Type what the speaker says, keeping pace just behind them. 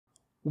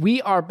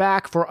We are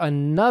back for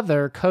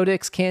another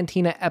Codex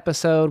Cantina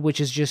episode, which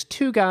is just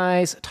two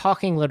guys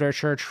talking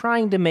literature,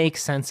 trying to make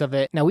sense of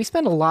it. Now, we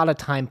spend a lot of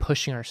time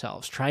pushing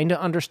ourselves, trying to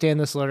understand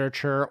this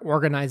literature,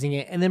 organizing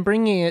it, and then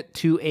bringing it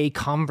to a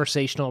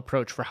conversational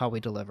approach for how we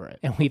deliver it.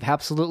 And we've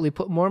absolutely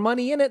put more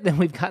money in it than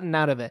we've gotten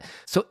out of it.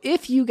 So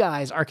if you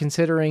guys are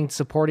considering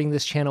supporting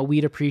this channel,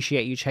 we'd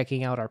appreciate you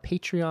checking out our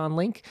Patreon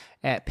link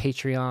at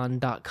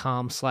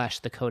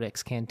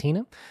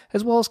patreon.com/thecodexcantina,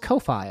 as well as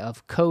Ko-Fi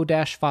of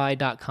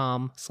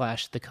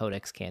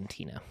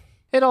ko-fi.com/thecodexcantina.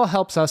 It all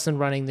helps us in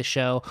running the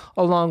show,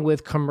 along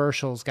with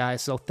commercials,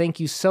 guys. So thank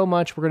you so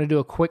much. We're going to do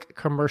a quick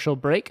commercial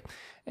break,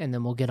 and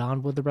then we'll get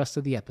on with the rest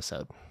of the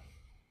episode.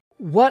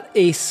 What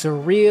a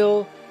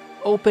surreal,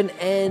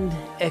 open-end,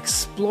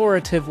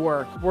 explorative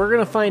work. We're going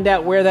to find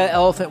out where that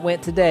elephant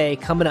went today,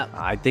 coming up.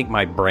 I think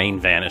my brain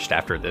vanished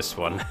after this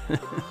one.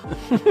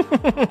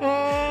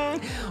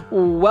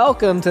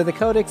 Welcome to the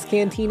Codex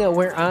Cantina,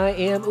 where I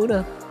am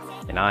Una.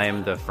 And I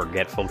am the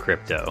Forgetful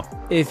Crypto.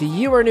 If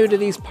you are new to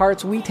these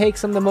parts, we take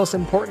some of the most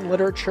important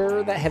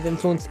literature that have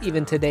influenced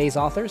even today's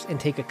authors and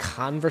take a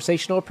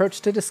conversational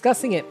approach to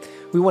discussing it.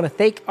 We want to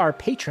thank our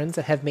patrons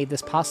that have made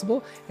this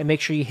possible, and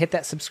make sure you hit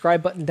that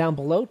subscribe button down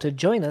below to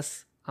join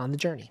us on the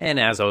journey. And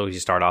as always, you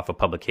start off with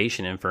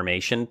publication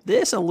information.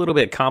 This a little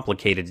bit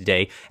complicated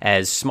today,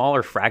 as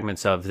smaller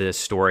fragments of this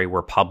story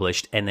were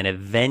published, and then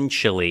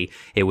eventually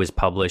it was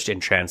published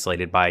and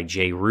translated by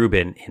J.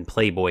 Rubin in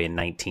Playboy in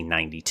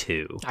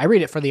 1992. I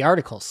read it for the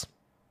articles.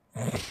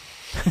 Okay,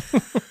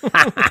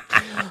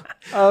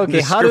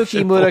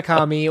 Haruki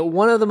Murakami,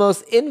 one of the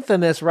most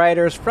infamous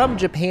writers from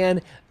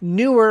Japan,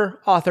 newer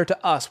author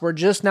to us. We're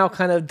just now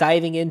kind of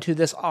diving into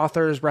this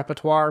author's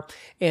repertoire,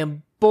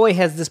 and boy,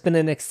 has this been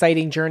an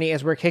exciting journey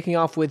as we're kicking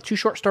off with two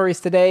short stories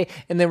today,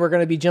 and then we're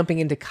going to be jumping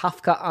into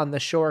Kafka on the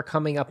Shore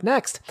coming up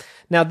next.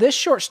 Now, this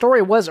short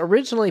story was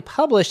originally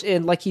published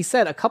in, like he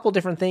said, a couple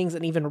different things,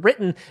 and even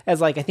written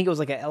as I think it was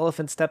like an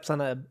elephant steps on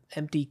an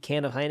empty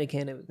can of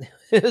Heineken.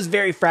 It was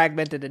very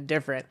fragmented and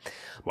different.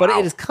 Wow. But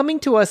it is coming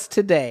to us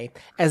today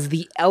as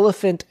The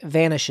Elephant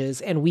Vanishes,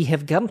 and we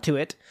have come to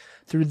it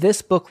through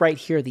this book right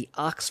here, the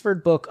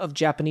Oxford Book of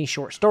Japanese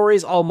Short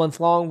Stories. All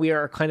month long, we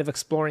are kind of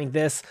exploring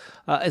this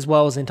as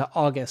well as into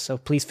August, so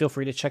please feel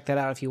free to check that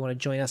out if you want to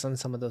join us on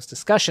some of those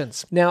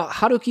discussions. Now,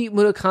 Haruki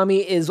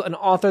Murakami is an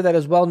author that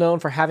is well known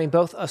for having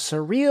both a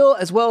surreal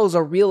as well as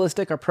a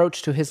realistic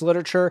approach to his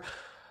literature.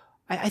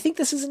 I think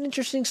this is an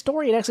interesting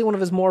story, and actually one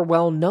of his more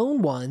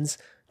well-known ones,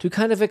 to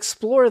kind of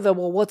explore the,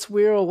 well, what's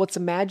real, what's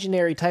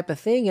imaginary type of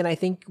thing. And I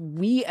think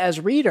we as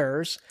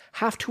readers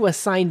have to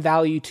assign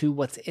value to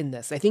what's in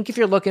this. I think if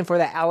you're looking for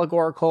that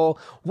allegorical,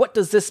 what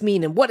does this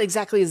mean? And what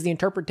exactly is the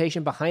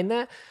interpretation behind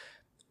that?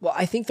 Well,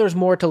 I think there's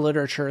more to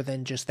literature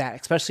than just that,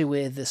 especially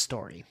with this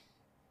story.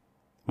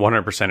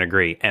 100%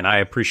 agree. And I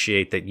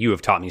appreciate that you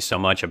have taught me so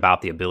much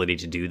about the ability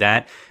to do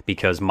that,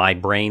 because my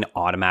brain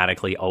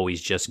automatically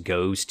always just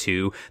goes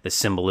to the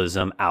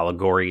symbolism,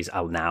 allegories,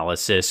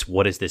 analysis.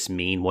 What does this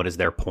mean? What is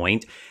their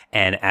point?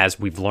 And as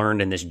we've learned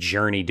in this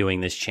journey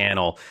doing this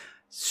channel,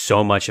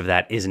 so much of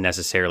that isn't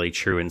necessarily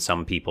true in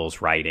some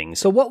people's writings.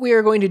 So what we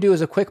are going to do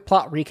is a quick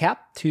plot recap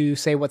to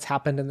say what's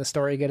happened in the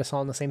story, get us all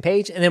on the same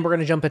page, and then we're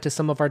going to jump into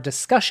some of our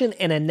discussion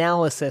and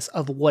analysis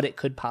of what it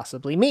could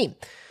possibly mean.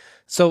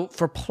 So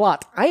for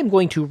plot, I am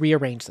going to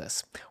rearrange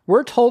this.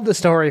 We're told the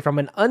story from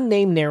an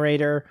unnamed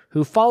narrator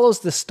who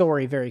follows the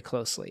story very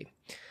closely.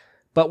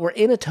 But we're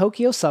in a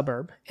Tokyo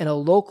suburb, and a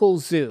local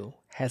zoo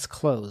has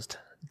closed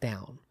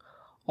down.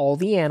 All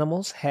the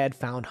animals had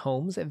found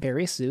homes at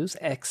various zoos,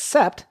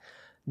 except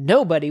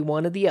nobody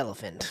wanted the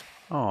elephant.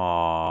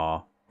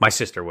 Aww. My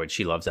sister would.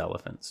 She loves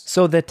elephants.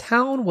 So the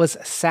town was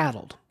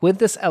saddled with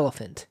this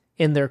elephant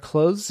in their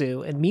closed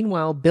zoo, and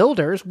meanwhile,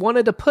 builders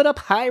wanted to put up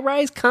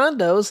high-rise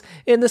condos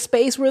in the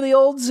space where the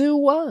old zoo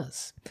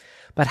was.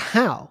 But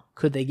how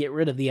could they get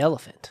rid of the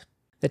elephant?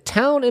 The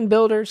town and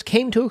builders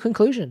came to a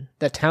conclusion.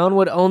 The town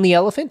would own the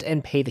elephant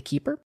and pay the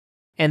keeper,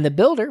 and the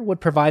builder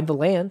would provide the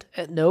land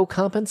at no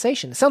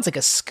compensation. It sounds like a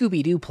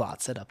Scooby-Doo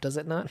plot setup, does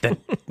it not?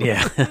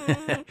 Yeah.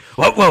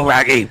 Whoa,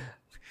 Raggy!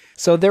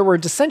 So there were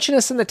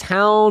dissentionists in the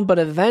town, but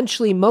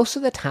eventually most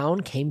of the town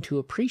came to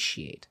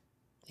appreciate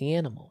the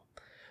animal.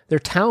 Their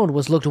town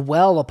was looked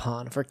well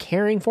upon for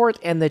caring for it,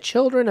 and the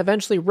children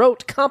eventually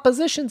wrote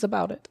compositions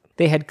about it.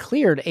 They had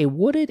cleared a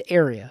wooded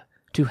area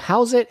to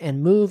house it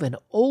and move an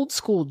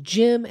old-school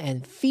gym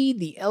and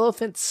feed the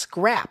elephant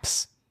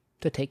scraps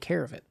to take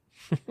care of it.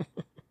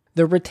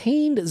 The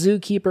retained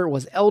zookeeper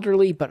was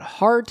elderly, but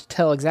hard to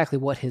tell exactly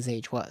what his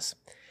age was.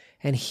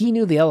 And he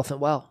knew the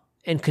elephant well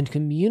and could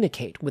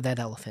communicate with that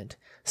elephant.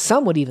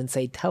 Some would even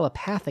say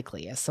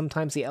telepathically, as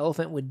sometimes the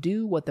elephant would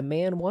do what the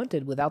man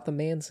wanted without the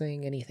man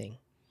saying anything.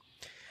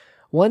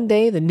 One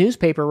day, the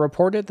newspaper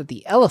reported that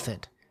the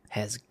elephant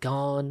has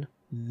gone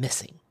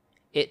missing.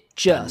 It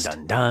just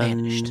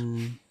vanished.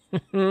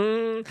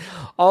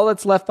 All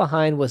that's left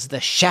behind was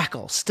the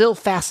shackle still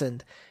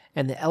fastened,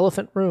 and the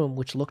elephant room,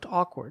 which looked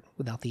awkward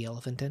without the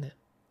elephant in it.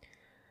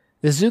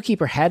 The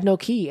zookeeper had no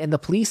key, and the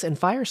police and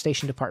fire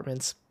station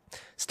departments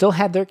still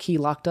had their key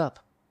locked up.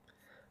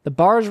 The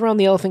bars around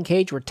the elephant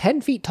cage were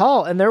 10 feet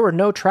tall, and there were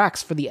no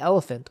tracks for the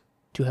elephant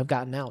to have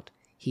gotten out.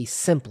 He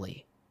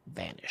simply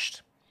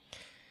vanished.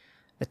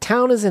 The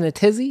town is in a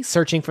tizzy,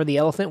 searching for the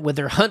elephant with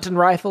their hunting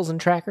rifles and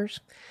trackers.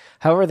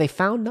 However, they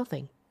found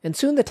nothing, and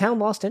soon the town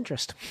lost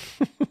interest.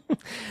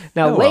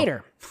 Now,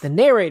 later, the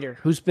narrator,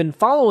 who's been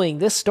following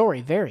this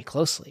story very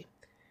closely,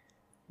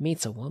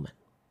 meets a woman,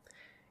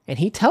 and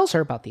he tells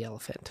her about the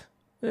elephant,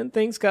 and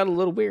things got a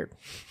little weird.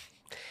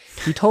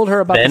 He told her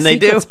about the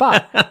secret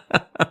spot.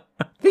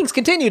 Things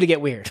continue to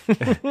get weird.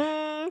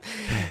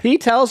 He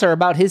tells her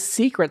about his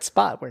secret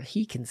spot where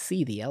he can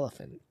see the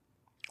elephant,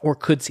 or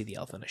could see the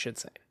elephant, I should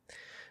say.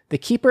 The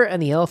keeper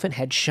and the elephant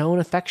had shown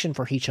affection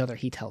for each other,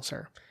 he tells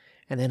her.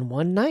 And then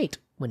one night,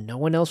 when no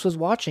one else was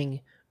watching,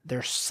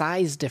 their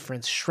size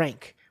difference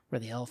shrank, where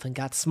the elephant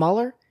got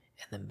smaller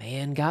and the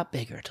man got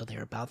bigger till they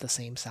were about the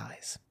same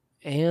size.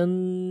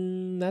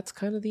 And that's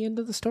kind of the end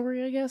of the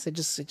story, I guess. It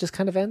just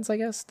kind of ends, I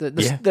guess.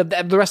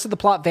 The rest of the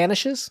plot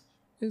vanishes.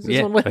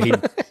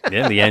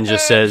 The end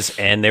just says,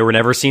 and they were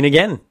never seen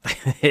again.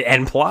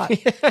 End plot.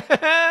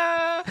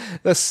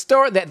 The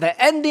story, the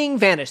ending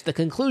vanished. The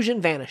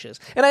conclusion vanishes.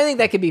 And I think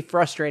that could be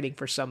frustrating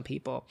for some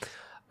people.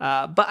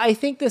 But I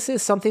think this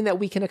is something that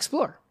we can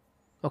explore.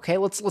 Okay,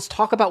 let's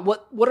talk about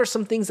what are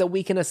some things that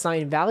we can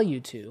assign value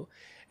to,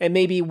 and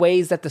maybe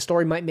ways that the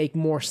story might make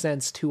more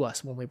sense to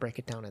us when we break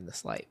it down in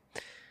this light.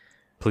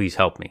 Please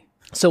help me.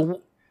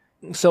 So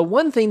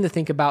one thing to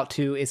think about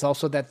too is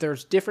also that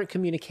there's different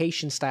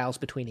communication styles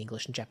between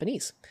English and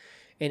Japanese.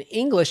 In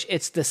English,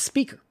 it's the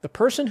speaker, the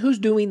person who's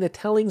doing the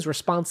telling's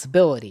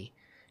responsibility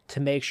to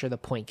make sure the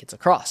point gets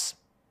across.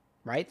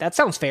 Right? That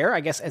sounds fair,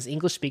 I guess, as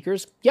English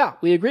speakers. Yeah,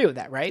 we agree with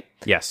that, right?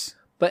 Yes.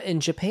 But in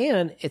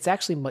Japan, it's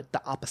actually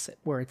the opposite,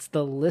 where it's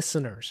the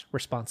listener's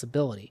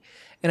responsibility.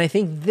 And I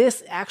think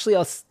this actually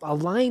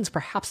aligns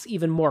perhaps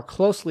even more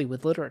closely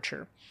with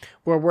literature,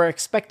 where we're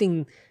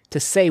expecting to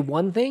say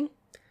one thing,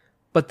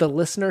 but the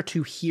listener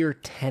to hear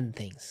 10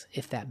 things,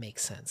 if that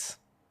makes sense.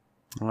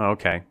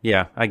 Okay.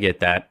 Yeah, I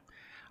get that.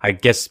 I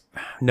guess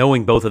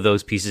knowing both of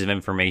those pieces of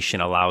information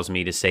allows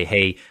me to say,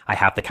 hey, I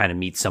have to kind of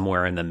meet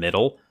somewhere in the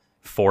middle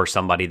for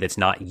somebody that's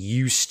not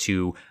used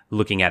to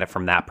looking at it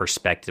from that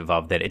perspective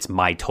of that it's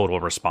my total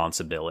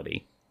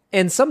responsibility.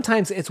 And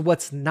sometimes it's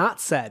what's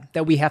not said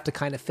that we have to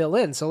kind of fill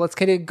in. So let's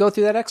kind of go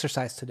through that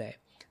exercise today.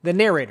 The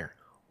narrator.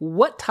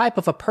 What type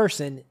of a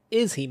person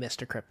is he,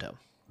 Mr. Crypto?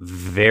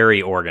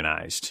 Very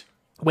organized.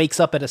 Wakes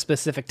up at a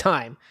specific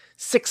time,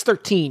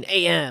 6:13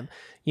 a.m.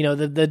 You know,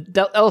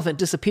 the elephant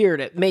disappeared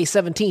at May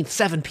 17th,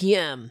 7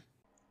 p.m.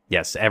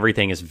 Yes,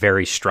 everything is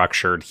very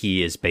structured.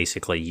 He is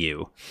basically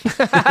you.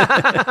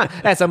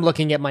 As I'm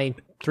looking at my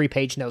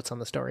 3-page notes on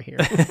the story here.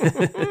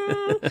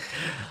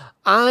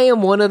 I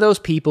am one of those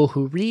people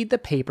who read the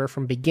paper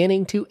from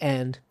beginning to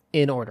end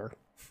in order.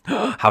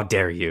 How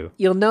dare you?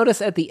 You'll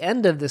notice at the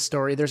end of this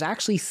story, there's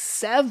actually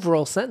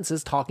several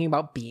sentences talking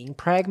about being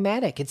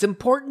pragmatic. It's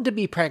important to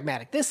be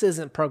pragmatic. This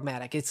isn't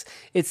pragmatic. It's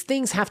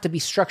things have to be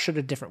structured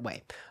a different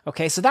way.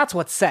 Okay, so that's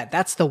what's said.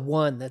 That's the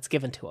one that's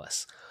given to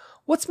us.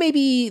 What's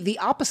maybe the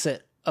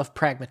opposite of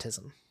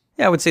pragmatism?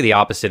 Yeah, I would say the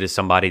opposite is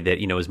somebody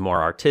that, is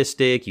more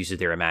artistic, uses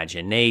their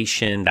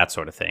imagination, that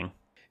sort of thing.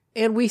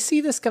 And we see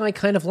this guy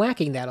kind of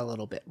lacking that a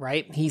little bit,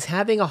 right? He's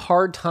having a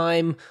hard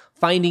time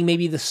finding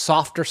maybe the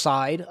softer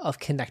side of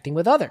connecting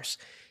with others.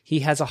 He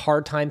has a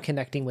hard time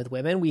connecting with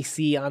women. We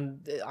see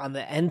on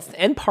the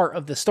end part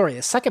of the story,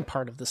 the second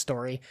part of the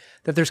story,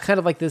 that there's kind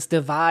of like this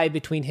divide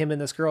between him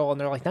and this girl, and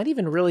they're like not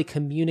even really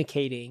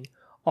communicating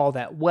all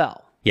that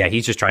well. Yeah,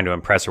 he's just trying to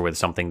impress her with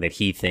something that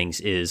he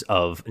thinks is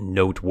of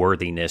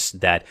noteworthiness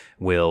that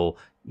will,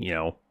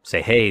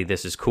 say, hey,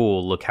 this is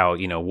cool. Look how,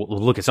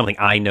 look at something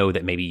I know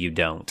that maybe you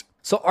don't.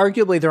 So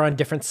arguably they're on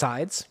different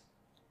sides,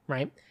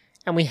 right?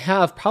 And we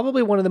have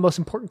probably one of the most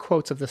important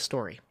quotes of this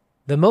story.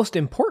 The most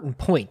important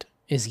point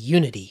is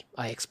unity,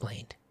 I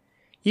explained.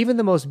 Even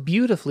the most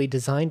beautifully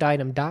designed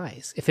item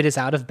dies if it is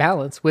out of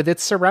balance with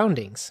its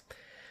surroundings.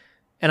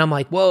 And I'm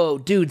like, whoa,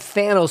 dude,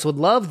 Thanos would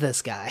love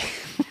this guy.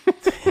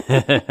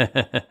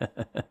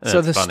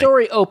 So the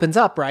story opens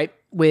up, right,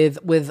 with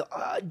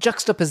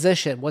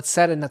juxtaposition, what's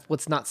said and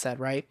what's not said,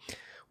 right?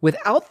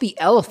 Without the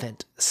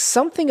elephant,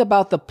 something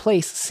about the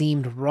place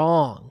seemed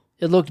wrong.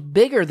 It looked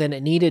bigger than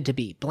it needed to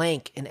be,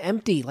 blank and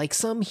empty, like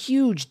some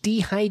huge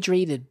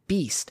dehydrated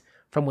beast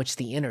from which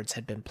the innards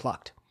had been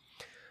plucked.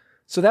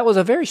 So that was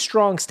a very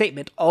strong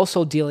statement,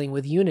 also dealing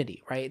with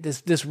unity, right?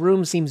 This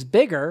room seems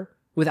bigger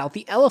without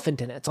the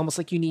elephant in it. It's almost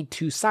like you need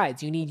two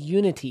sides. You need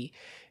unity.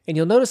 And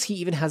you'll notice he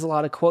even has a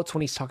lot of quotes when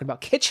he's talking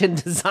about kitchen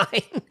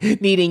design,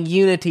 needing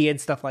unity and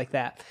stuff like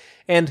that.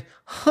 And,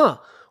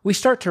 we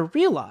start to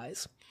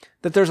realize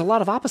that there's a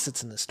lot of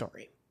opposites in this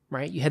story,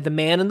 right? You had the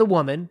man and the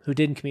woman who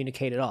didn't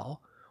communicate at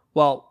all.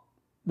 Well,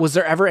 was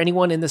there ever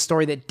anyone in this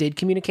story that did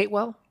communicate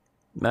well?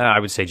 I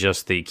would say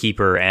just the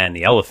keeper and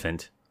the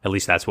elephant. At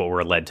least that's what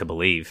we're led to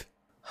believe.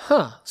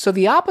 So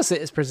the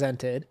opposite is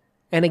presented,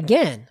 and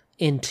again,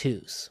 in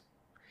twos.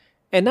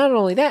 And not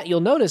only that, you'll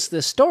notice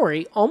this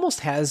story almost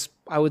has,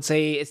 I would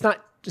say, it's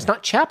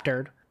not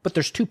chaptered, but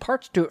there's two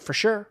parts to it for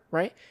sure,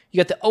 right? You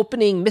got the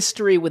opening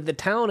mystery with the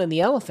town and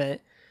the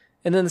elephant,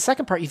 and then the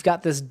second part, you've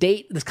got this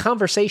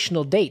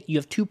conversational date. You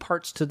have two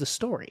parts to the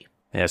story.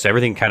 Yeah, so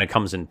everything kind of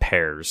comes in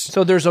pairs.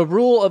 So there's a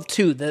rule of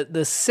two.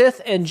 The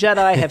Sith and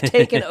Jedi have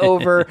taken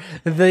over.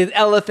 The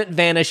elephant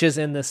vanishes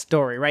in this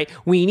story, right?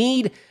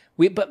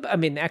 But I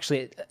mean,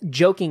 actually,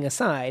 joking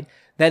aside,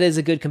 that is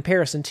a good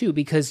comparison too,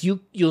 because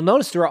you'll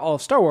notice throughout all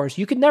of Star Wars,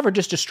 you could never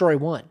just destroy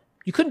one.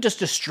 You couldn't just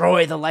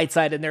destroy the light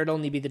side and there'd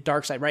only be the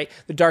dark side, right?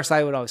 The dark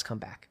side would always come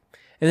back.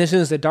 And as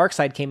soon as the dark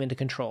side came into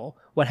control,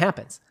 what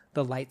happens?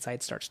 The light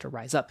side starts to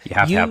rise up. You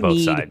have to have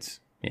both sides.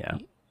 Yeah.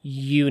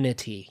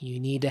 Unity. You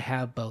need to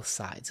have both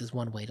sides is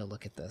one way to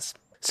look at this.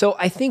 So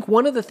I think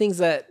one of the things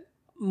that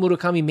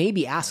Murakami may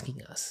be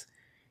asking us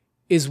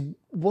is,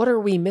 what are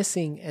we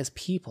missing as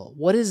people?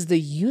 What is the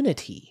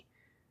unity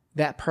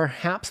that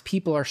perhaps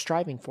people are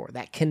striving for,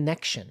 that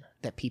connection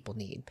that people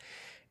need?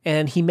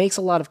 And he makes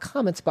a lot of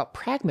comments about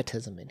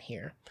pragmatism in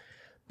here,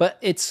 but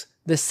it's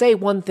the say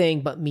one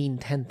thing but mean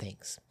 10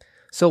 things.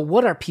 So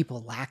what are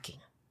people lacking?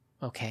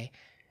 Okay.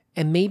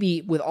 And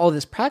maybe with all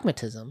this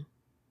pragmatism,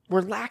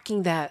 we're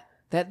lacking that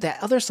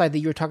other side that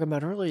you were talking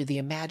about earlier, the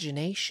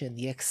imagination,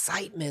 the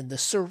excitement, the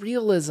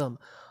surrealism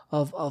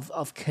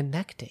of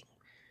connecting.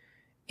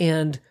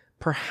 And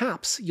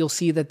perhaps you'll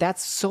see that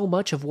that's so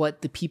much of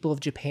what the people of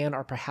Japan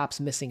are perhaps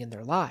missing in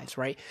their lives,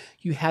 right?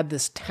 You had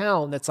this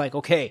town that's like,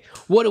 okay,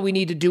 what do we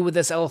need to do with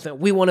this elephant?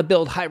 We want to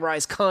build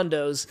high-rise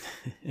condos,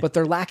 but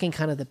they're lacking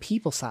kind of the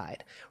people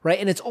side, right?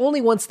 And it's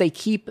only once they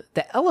keep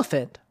the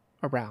elephant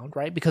around,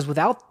 right? Because with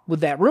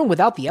that room,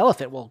 without the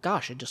elephant, well,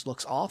 gosh, it just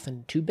looks off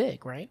and too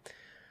big, right?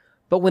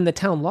 But when the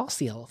town lost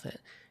the elephant,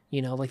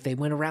 like they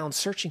went around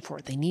searching for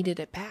it, they needed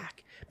it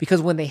back.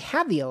 Because when they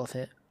had the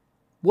elephant,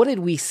 what did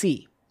we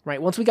see,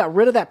 right? Once we got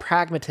rid of that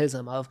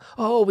pragmatism of,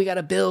 oh, we got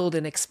to build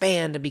and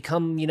expand and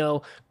become,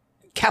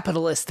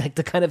 capitalist,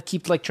 to kind of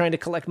keep like trying to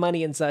collect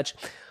money and such.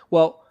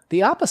 Well,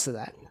 the opposite of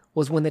that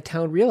was when the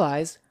town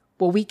realized,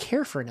 well, we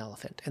care for an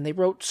elephant. And they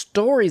wrote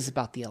stories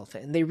about the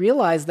elephant. And they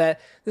realized that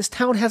this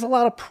town has a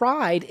lot of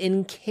pride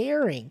in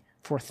caring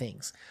for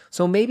things.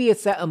 So maybe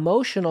it's that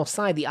emotional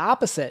side, the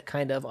opposite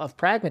kind of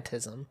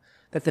pragmatism,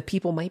 that the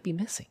people might be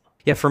missing.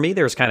 Yeah, for me,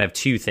 there's kind of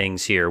two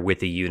things here with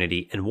the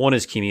unity, and one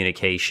is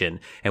communication,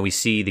 and we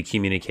see the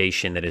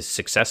communication that is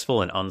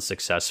successful and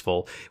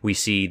unsuccessful. We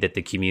see that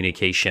the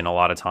communication a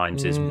lot of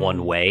times is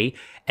one way,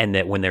 and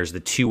that when there's the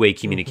two-way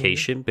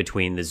communication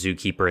between the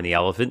zookeeper and the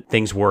elephant,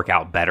 things work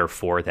out better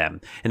for them.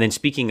 And then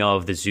speaking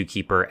of the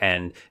zookeeper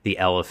and the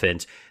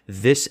elephant,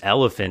 this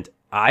elephant,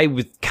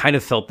 I kind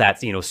of felt that,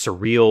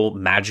 surreal,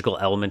 magical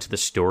element to the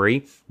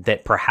story,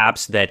 that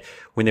perhaps that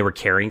when they were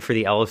caring for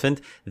the elephant,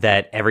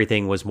 that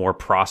everything was more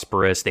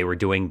prosperous, they were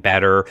doing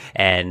better,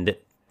 and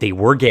they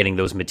were getting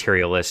those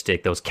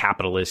materialistic, those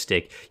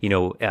capitalistic,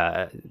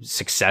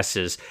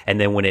 successes.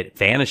 And then when it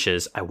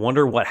vanishes, I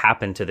wonder what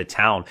happened to the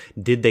town.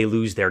 Did they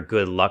lose their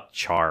good luck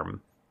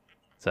charm?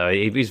 So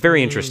it was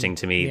very interesting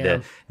to me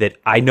that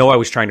I know I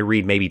was trying to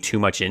read maybe too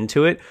much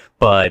into it,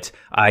 but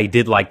I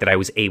did like that I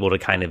was able to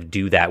kind of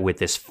do that with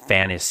this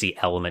fantasy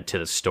element to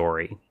the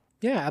story.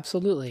 Yeah,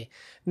 absolutely.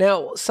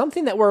 Now,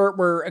 something that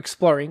we're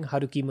exploring,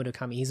 Haruki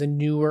Murakami, he's a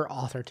newer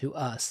author to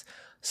us.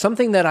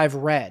 Something that I've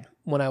read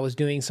when I was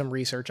doing some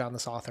research on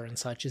this author and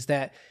such is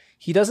that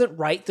he doesn't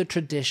write the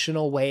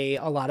traditional way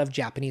a lot of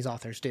Japanese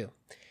authors do.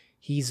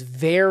 He's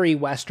very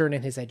Western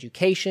in his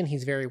education.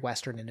 He's very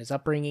Western in his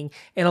upbringing.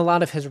 And a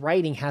lot of his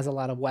writing has a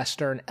lot of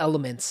Western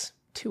elements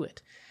to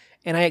it.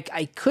 And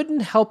I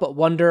couldn't help but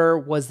wonder,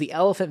 was the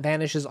elephant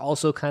vanishes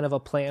also kind of a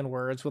play on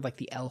words with like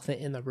the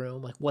elephant in the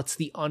room? Like, what's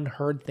the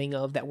unheard thing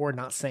of that we're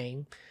not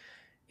saying?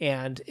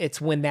 And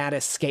it's when that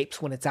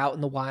escapes, when it's out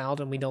in the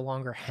wild and we no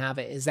longer have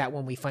it, is that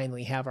when we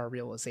finally have our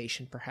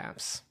realization,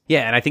 perhaps?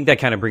 Yeah, and I think that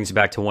kind of brings it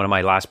back to one of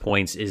my last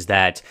points, is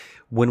that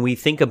when we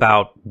think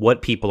about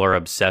what people are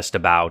obsessed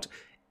about,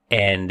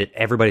 and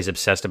everybody's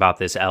obsessed about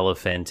this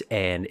elephant,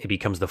 and it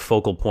becomes the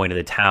focal point of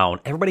the town,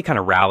 everybody kind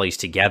of rallies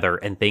together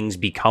and things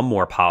become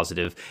more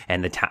positive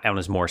and the town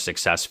is more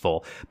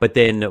successful. But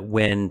then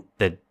when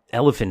the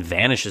elephant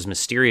vanishes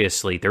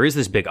mysteriously, there is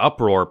this big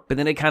uproar, but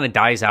then it kind of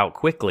dies out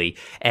quickly.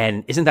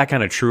 And isn't that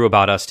kind of true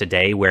about us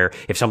today, where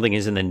if something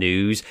is in the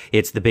news,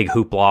 it's the big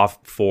hoopla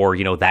for,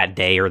 that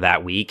day or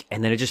that week,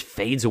 and then it just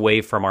fades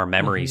away from our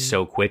memories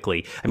so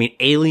quickly. I mean,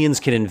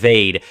 aliens can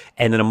invade,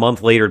 and then a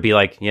month later it'd be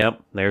like,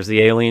 yep, there's the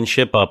alien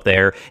ship up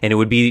there. And it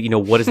would be,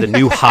 what is the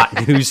new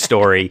hot news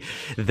story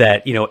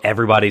that,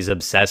 everybody's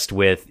obsessed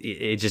with?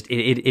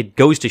 It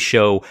goes to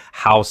show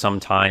how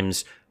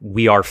sometimes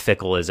we are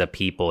fickle as a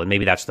people. And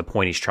maybe that's the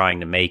point he's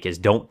trying to make, is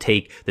don't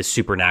take the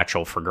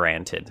supernatural for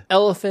granted.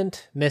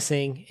 Elephant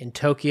missing in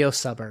Tokyo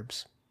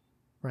suburbs,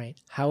 right?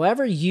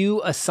 However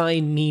you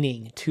assign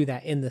meaning to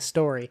that in the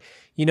story,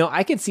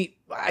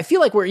 I feel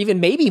like we're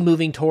even maybe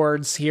moving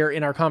towards here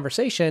in our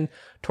conversation,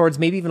 towards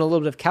maybe even a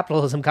little bit of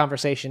capitalism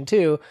conversation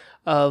too,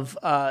 of,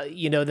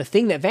 the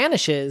thing that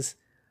vanishes,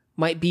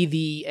 might be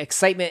the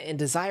excitement and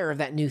desire of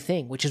that new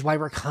thing, which is why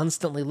we're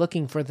constantly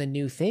looking for the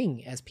new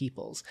thing as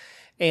peoples.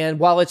 And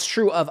while it's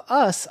true of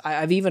us,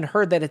 I've even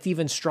heard that it's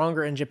even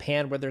stronger in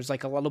Japan, where there's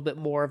like a little bit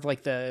more of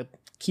like the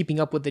keeping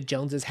up with the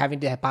Joneses, having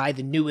to buy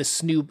the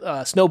newest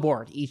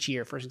snowboard each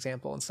year, for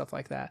example, and stuff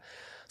like that.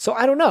 So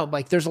I don't know,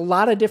 like there's a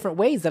lot of different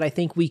ways that I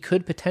think we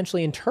could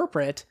potentially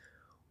interpret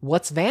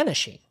what's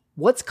vanishing,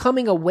 what's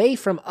coming away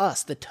from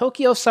us. The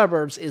Tokyo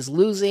suburbs is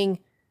losing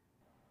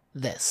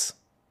this.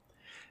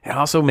 It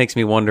also makes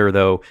me wonder,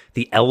 though,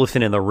 the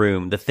elephant in the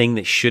room, the thing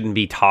that shouldn't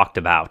be talked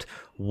about.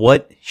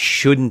 What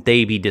shouldn't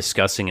they be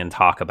discussing and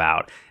talk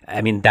about?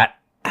 I mean, that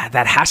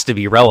has to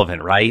be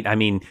relevant, right? I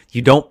mean,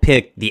 you don't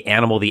pick the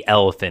animal, the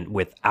elephant,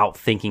 without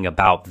thinking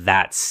about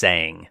that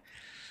saying.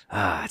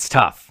 It's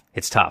tough.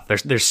 It's tough.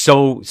 There's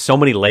so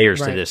many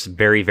layers to this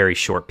very, very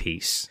short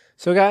piece.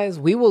 So guys,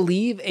 we will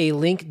leave a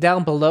link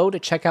down below to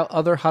check out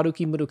other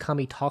Haruki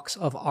Murakami talks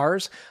of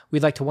ours.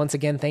 We'd like to once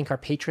again thank our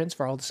patrons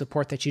for all the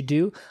support that you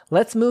do.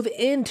 Let's move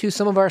into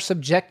some of our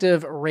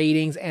subjective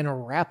ratings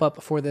and wrap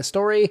up for this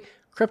story.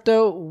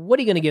 Crypto, what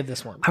are you going to give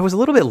this one? I was a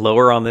little bit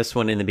lower on this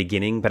one in the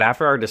beginning, but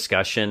after our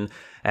discussion,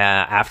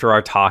 after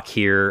our talk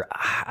here,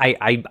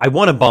 I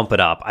want to bump it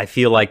up. I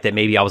feel like that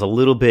maybe I was a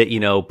little bit,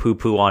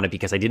 poo-poo on it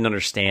because I didn't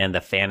understand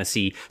the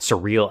fantasy,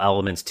 surreal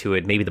elements to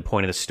it, maybe the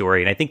point of the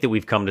story. And I think that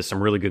we've come to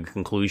some really good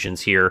conclusions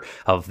here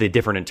of the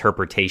different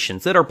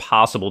interpretations that are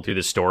possible through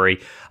the story.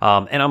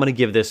 And I'm going to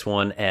give this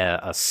one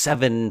a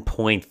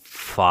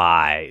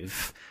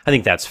 7.5. I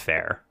think that's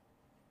fair.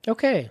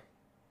 Okay.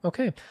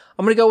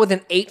 I'm going to go with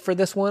an 8 for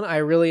this one. I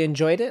really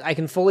enjoyed it. I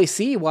can fully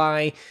see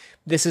why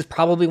this is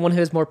probably one of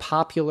his more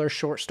popular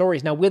short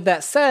stories. Now, with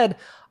that said,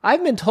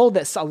 I've been told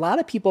that a lot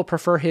of people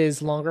prefer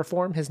his longer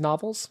form, his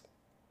novels.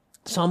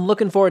 So I'm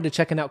looking forward to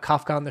checking out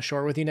Kafka on the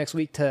Shore with you next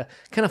week to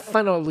kind of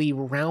finally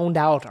round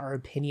out our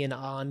opinion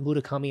on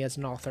Murakami as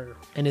an author.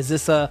 And is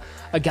this a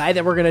guy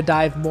that we're going to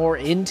dive more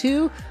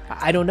into?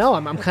 I don't know.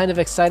 I'm kind of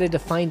excited to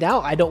find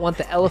out. I don't want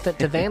the elephant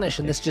to vanish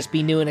and this just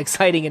be new and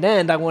exciting and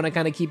end. I want to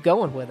kind of keep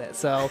going with it.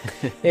 So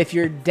if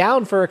you're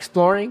down for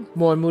exploring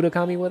more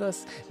Murakami with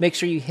us, make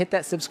sure you hit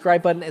that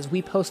subscribe button as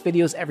we post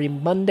videos every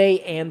Monday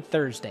and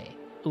Thursday.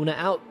 Una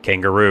out.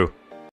 Kangaroo.